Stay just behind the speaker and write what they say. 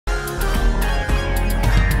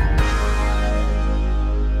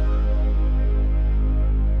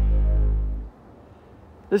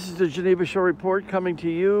This is the Geneva Shore Report coming to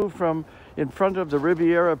you from in front of the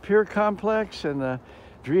Riviera Pier Complex and the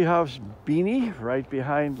Driehaus Beanie right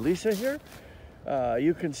behind Lisa here.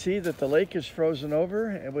 You can see that the lake is frozen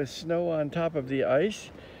over and with snow on top of the ice.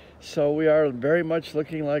 So we are very much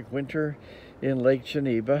looking like winter in Lake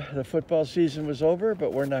Geneva. The football season was over,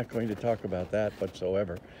 but we're not going to talk about that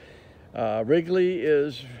whatsoever. Wrigley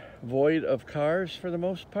is void of cars for the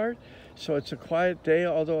most part, so it's a quiet day,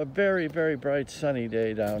 although a very, very bright sunny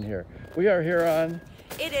day down here. We are here on...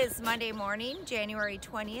 It is Monday morning, January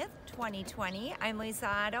 20th, 2020. I'm Lisa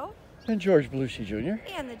Otto. And George Belushi Jr.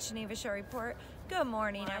 And the Geneva Shore Report. Good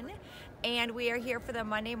morning. And we are here for the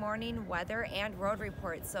Monday morning weather and road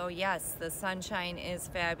report. So yes, the sunshine is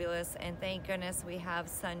fabulous, and thank goodness we have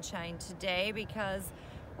sunshine today because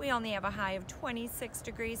we only have a high of 26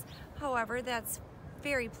 degrees. However, that's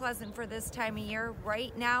very pleasant for this time of year.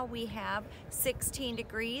 Right now we have 16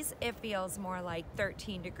 degrees. It feels more like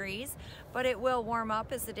 13 degrees, but it will warm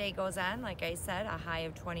up as the day goes on. Like I said, a high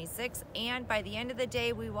of 26, and by the end of the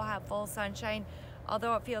day we will have full sunshine,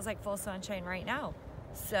 although it feels like full sunshine right now.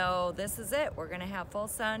 So this is it. We're gonna have full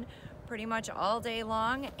sun pretty much all day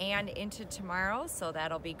long and into tomorrow, so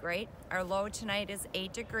that'll be great. Our low tonight is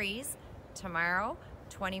 8 degrees. Tomorrow,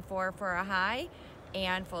 24 for a high,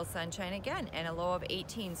 and full sunshine again, and a low of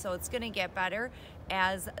 18. So it's gonna get better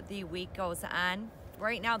as the week goes on.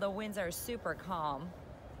 Right now the winds are super calm.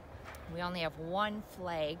 We only have one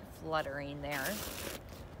flag fluttering there,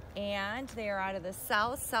 and they are out of the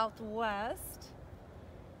southwest.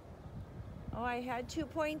 Oh, I had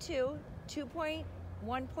 2.2,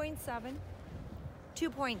 1.7,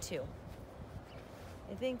 2.2.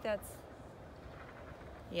 I think that's,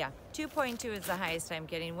 yeah, 2.2 is the highest I'm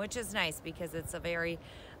getting, which is nice because it's a very,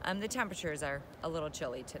 the temperatures are a little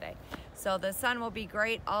chilly today. So the sun will be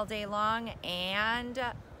great all day long, and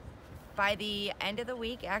by the end of the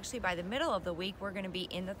week, actually by the middle of the week, we're gonna be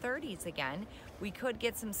in the 30s again. We could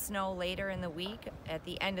get some snow later in the week, at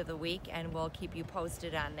the end of the week, and we'll keep you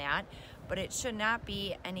posted on that. But it should not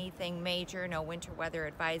be anything major. No winter weather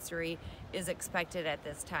advisory is expected at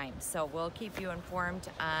this time. So we'll keep you informed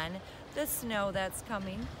on the snow that's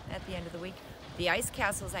coming at the end of the week. The ice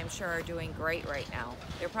castles, I'm sure, are doing great right now.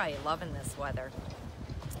 They're probably loving this weather.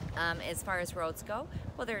 As far as roads go,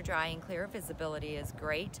 well, they're dry and clear. Visibility is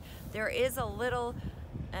great. There is a little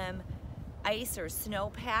ice or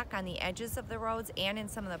snow pack on the edges of the roads and in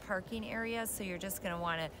some of the parking areas, so you're just going to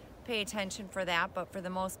want to pay attention for that, but for the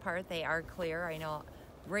most part they are clear. I know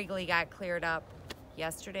Wrigley got cleared up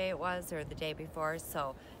yesterday, it was, or the day before,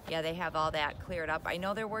 so yeah, they have all that cleared up. I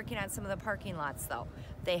know they're working on some of the parking lots though.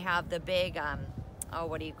 They have the big oh,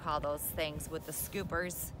 what do you call those things with the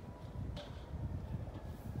scoopers?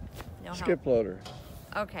 Skip loader.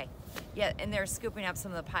 Okay, yeah, and they're scooping up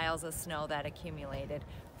some of the piles of snow that accumulated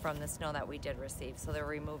from the snow that we did receive, so they're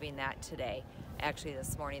removing that today. Actually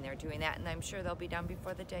this morning they're doing that, and I'm sure they'll be done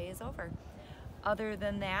before the day is over. Other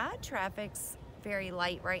than that, traffic's very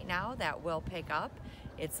light right now. That will pick up.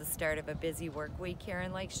 It's the start of a busy work week here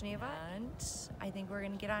in Lake Geneva, and I think we're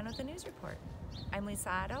going to get on with the news report. I'm Lisa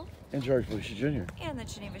Otto. And George Belushi Jr. And the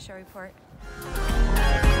Geneva Shore Report.